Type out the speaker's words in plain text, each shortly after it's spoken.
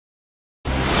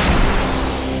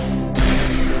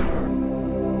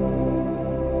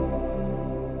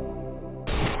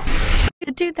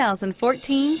The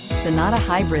 2014 Sonata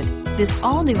Hybrid. This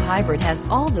all-new hybrid has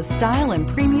all the style and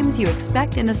premiums you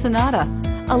expect in a Sonata,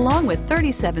 along with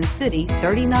 37 city,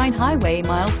 39 highway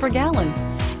miles per gallon.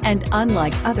 And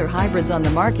unlike other hybrids on the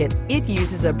market, it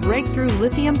uses a breakthrough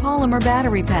lithium polymer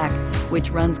battery pack, which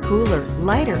runs cooler,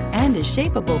 lighter, and is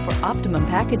shapeable for optimum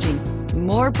packaging.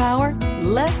 More power,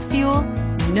 less fuel,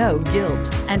 no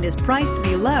guilt, and is priced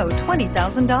below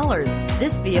 $20,000.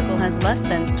 This vehicle has less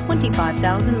than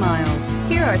 25,000 miles.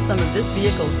 Here are some of this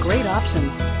vehicle's great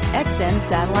options: XM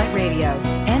satellite radio,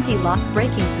 anti-lock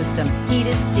braking system,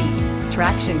 heated seats,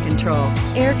 traction control,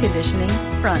 air conditioning,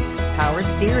 front, power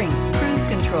steering, cruise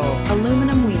control,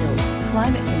 aluminum wheels,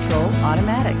 climate control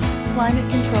automatic, climate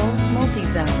control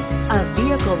multi-zone. A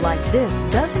vehicle like this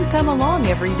doesn't come along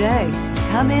every day.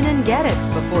 Come in and get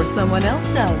it before someone else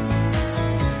does.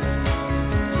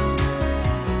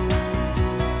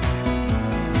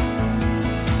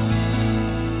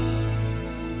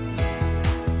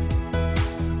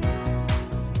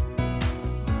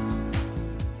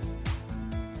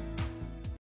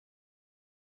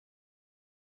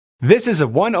 This is a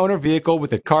one-owner vehicle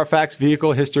with a Carfax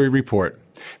Vehicle History Report.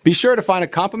 Be sure to find a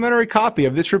complimentary copy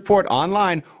of this report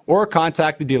online or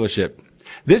contact the dealership.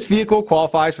 This vehicle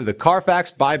qualifies for the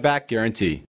Carfax Buyback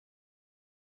Guarantee.